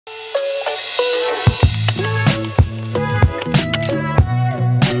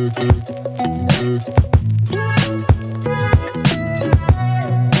Hey,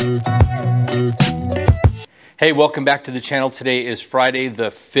 welcome back to the channel. Today is Friday the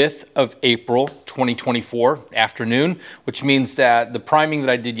 5th of April 2024 afternoon, which means that the priming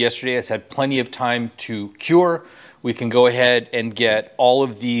that I did yesterday has had plenty of time to cure. We can go ahead and get all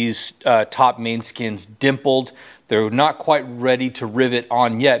of these top main skins dimpled. They're not quite ready to rivet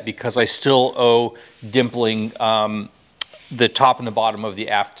on yet because I still owe dimpling the top and the bottom of the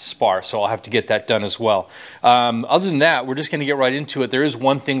aft spar, so I'll have to get that done as well. Other than that, we're just going to get right into it. There is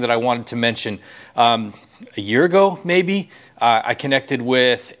one thing that I wanted to mention. A year ago, maybe, I connected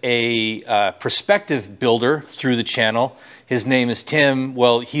with a prospective builder through the channel. His name is Tim.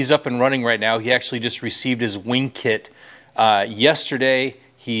 Well, he's up and running right now. He actually just received his wing kit yesterday.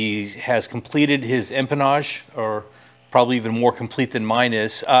 He has completed his empennage, or probably even more complete than mine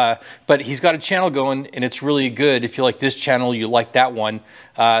is. But he's got a channel going, and it's really good. If you like this channel, you like that one.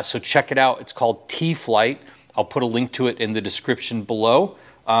 So check it out. It's called T-Flight. I'll put a link to it in the description below.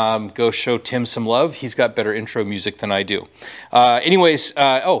 Go show Tim some love. He's got better intro music than I do. Anyways,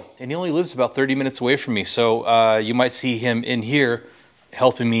 oh, and he only lives about 30 minutes away from me, so you might see him in here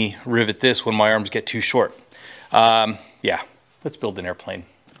helping me rivet this when my arms get too short. Yeah, let's build an airplane.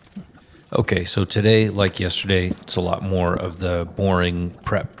 Okay, so today, like yesterday, it's a lot more of the boring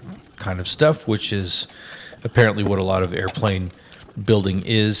prep kind of stuff, which is apparently what a lot of airplane building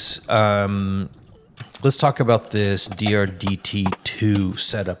is. Let's talk about this DRDT2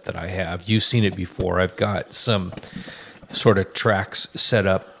 setup that I have. You've seen it before. I've got some sort of tracks set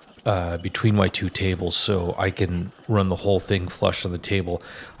up between my two tables so I can run the whole thing flush on the table.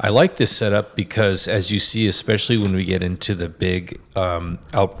 I like this setup because, as you see, especially when we get into the big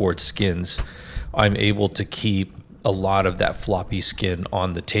outboard skins, I'm able to keep a lot of that floppy skin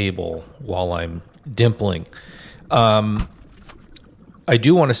on the table while I'm dimpling. I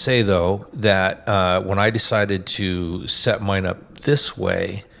do want to say, though, that when I decided to set mine up this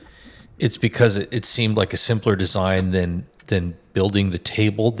way, it's because it seemed like a simpler design than building the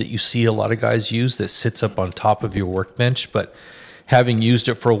table that you see a lot of guys use that sits up on top of your workbench. But having used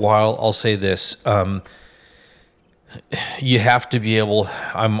it for a while, I'll say this. You have to be able,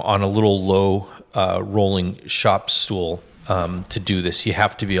 I'm on a little low rolling shop stool to do this. You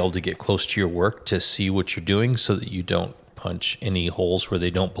have to be able to get close to your work to see what you're doing so that you don't punch any holes where they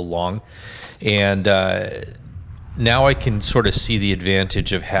don't belong. And now I can sort of see the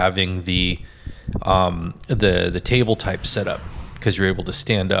advantage of having the table type setup, because you're able to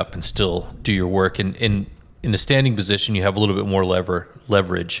stand up and still do your work. And in a standing position, you have a little bit more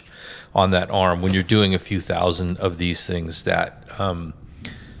leverage on that arm when you're doing a few thousand of these things that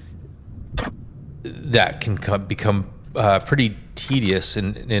that can become pretty tedious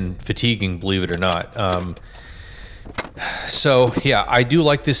and fatiguing, believe it or not. So yeah, I do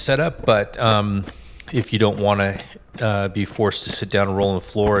like this setup, but if you don't want to be forced to sit down and roll on the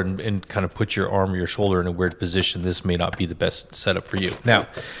floor and kind of put your arm or your shoulder in a weird position, this may not be the best setup for you. Now,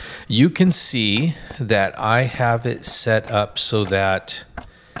 you can see that I have it set up so that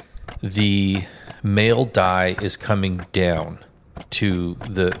the male die is coming down to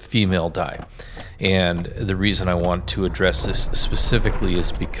the female die. And the reason I want to address this specifically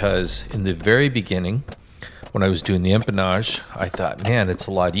is because in the very beginning, when I was doing the empennage, I thought, man, it's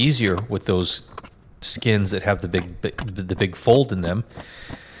a lot easier with those skins that have the big fold in them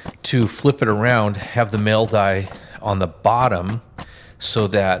to flip it around, have the male die on the bottom so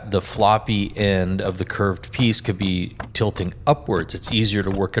that the floppy end of the curved piece could be tilting upwards. It's easier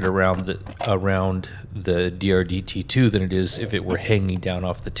to work it around the DRDT2 than it is if it were hanging down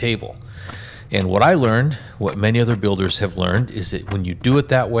off the table. And what I learned, what many other builders have learned, is that when you do it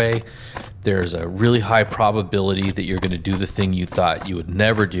that way, there's a really high probability that you're going to do the thing you thought you would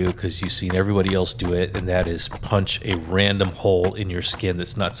never do because you've seen everybody else do it, and that is punch a random hole in your skin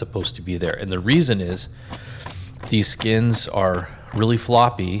that's not supposed to be there. And the reason is these skins are really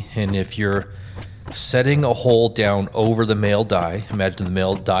floppy, and if you're setting a hole down over the male die, imagine the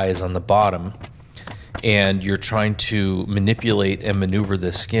male die is on the bottom, and you're trying to manipulate and maneuver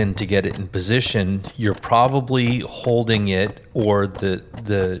the skin to get it in position, you're probably holding it, or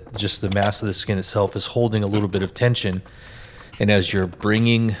just the mass of the skin itself is holding a little bit of tension. And as you're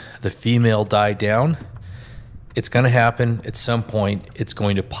bringing the female die down, it's going to happen at some point. It's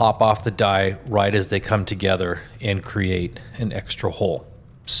going to pop off the die right as they come together and create an extra hole.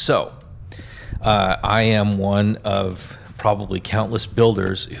 So I am one of probably countless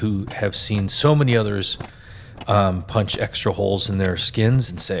builders who have seen so many others punch extra holes in their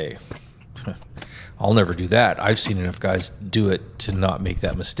skins and say, I'll never do that. I've seen enough guys do it to not make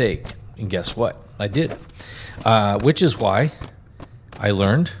that mistake. And guess what? I did. Which is why I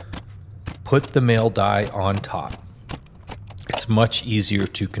learned put the male die on top, it's much easier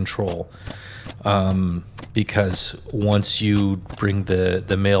to control, because once you bring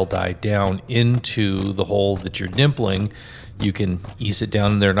the male die down into the hole that you're dimpling, you can ease it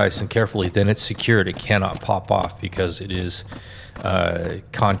down in there nice and carefully. Then it's secured. It cannot pop off because it is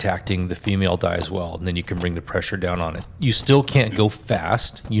contacting the female die as well. And then you can bring the pressure down on it. You still can't go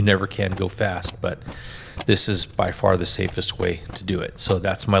fast. You never can go fast, but this is by far the safest way to do it. So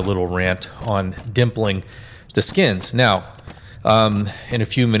that's my little rant on dimpling the skins. Now, in a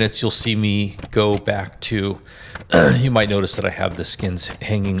few minutes, you'll see me go back to, you might notice that I have the skins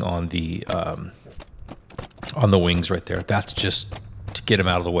hanging on the wings right there. That's just to get them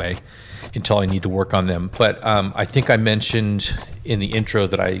out of the way until I need to work on them. But I think I mentioned in the intro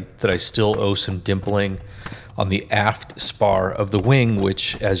that I still owe some dimpling on the aft spar of the wing,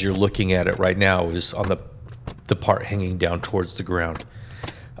 which, as you're looking at it right now, is on the part hanging down towards the ground.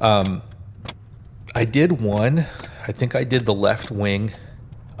 I did one. I think I did the left wing,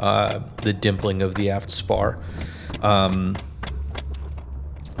 the dimpling of the aft spar. The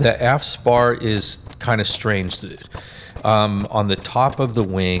aft spar is kind of strange. On the top of the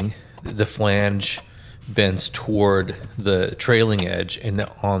wing, the flange bends toward the trailing edge, and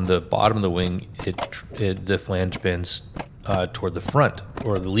on the bottom of the wing, the flange bends toward the front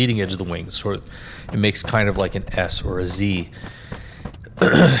or the leading edge of the wing. So it makes kind of like an S or a Z.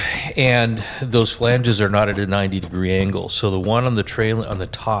 And those flanges are not at a 90-degree angle. So the one on the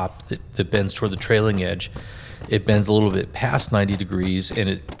top that bends toward the trailing edge, it bends a little bit past 90 degrees, and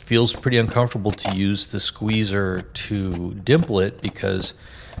it feels pretty uncomfortable to use the squeezer to dimple it because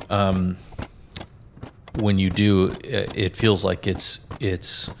when you do, it feels like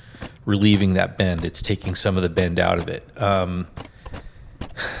it's relieving that bend. It's taking some of the bend out of it.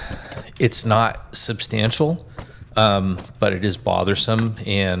 It's not substantial, but it is bothersome,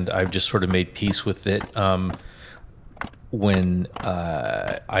 and I've just sort of made peace with it. When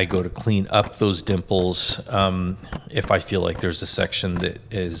I go to clean up those dimples, if I feel like there's a section that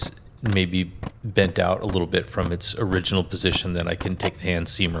is maybe bent out a little bit from its original position, then I can take the hand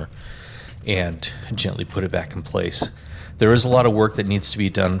seamer and gently put it back in place. There is a lot of work that needs to be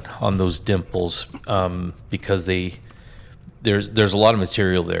done on those dimples because there's a lot of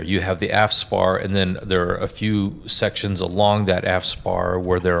material there. You have the aft spar, and then there are a few sections along that aft spar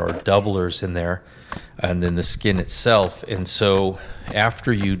where there are doublers in there, and then the skin itself. And so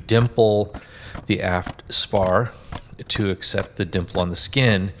after you dimple the aft spar to accept the dimple on the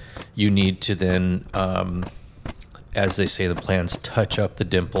skin, you need to then, as they say in the plans, touch up the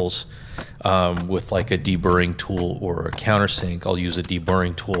dimples with like a deburring tool or a countersink. I'll use a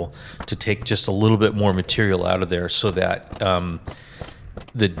deburring tool to take just a little bit more material out of there so that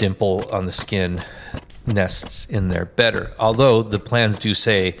the dimple on the skin nests in there better. Although the plans do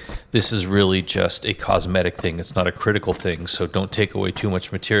say this is really just a cosmetic thing. It's not a critical thing, so don't take away too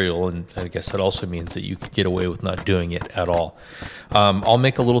much material, and I guess that also means that you could get away with not doing it at all. I'll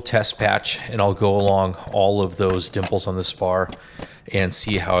make a little test patch, and I'll go along all of those dimples on the spar and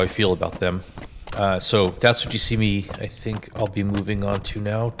see how I feel about them. So that's what you see me, I think I'll be moving on to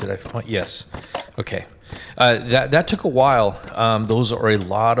now. Did I find? Yes. Okay. That took a while. Those are a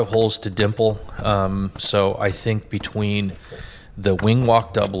lot of holes to dimple. So I think between the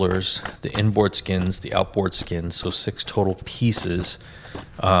wingwalk doublers, the inboard skins, the outboard skins, so 6 total pieces,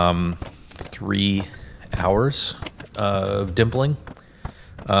 3 hours of dimpling.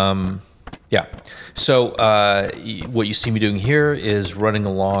 Yeah. So what you see me doing here is running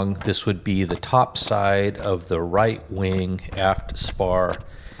along. This would be the top side of the right wing aft spar.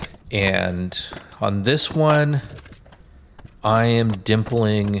 And on this one, I am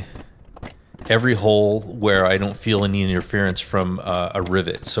dimpling every hole where I don't feel any interference from a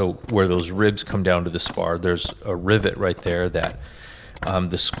rivet. So where those ribs come down to the spar, there's a rivet right there that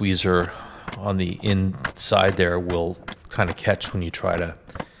the squeezer on the inside there will kind of catch when you try to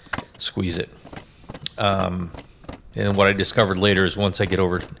squeeze it. And what I discovered later is once I get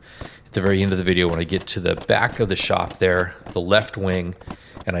over at the very end of the video, when I get to the back of the shop there, the left wing,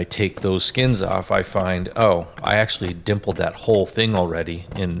 and I take those skins off, I find, oh, I actually dimpled that whole thing already,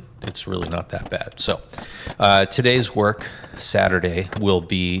 and it's really not that bad. So today's work, Saturday, will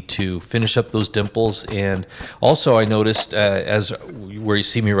be to finish up those dimples. And also I noticed, where you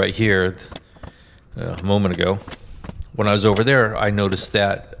see me right here a moment ago, when I was over there, I noticed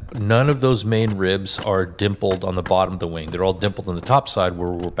that none of those main ribs are dimpled on the bottom of the wing. They're all dimpled on the top side where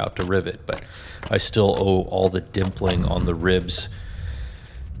we're about to rivet, but I still owe all the dimpling on the ribs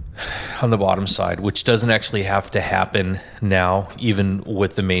on the bottom side, which doesn't actually have to happen now. Even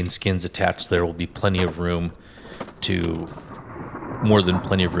with the main skins attached, there will be plenty of room to more than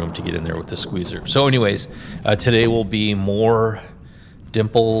plenty of room to get in there with the squeezer. So anyways, today will be more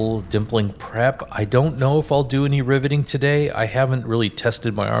dimpling prep. I don't know if I'll do any riveting today. I haven't really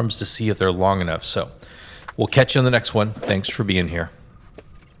tested my arms to see if they're long enough. So we'll catch you on the next one. Thanks for being here.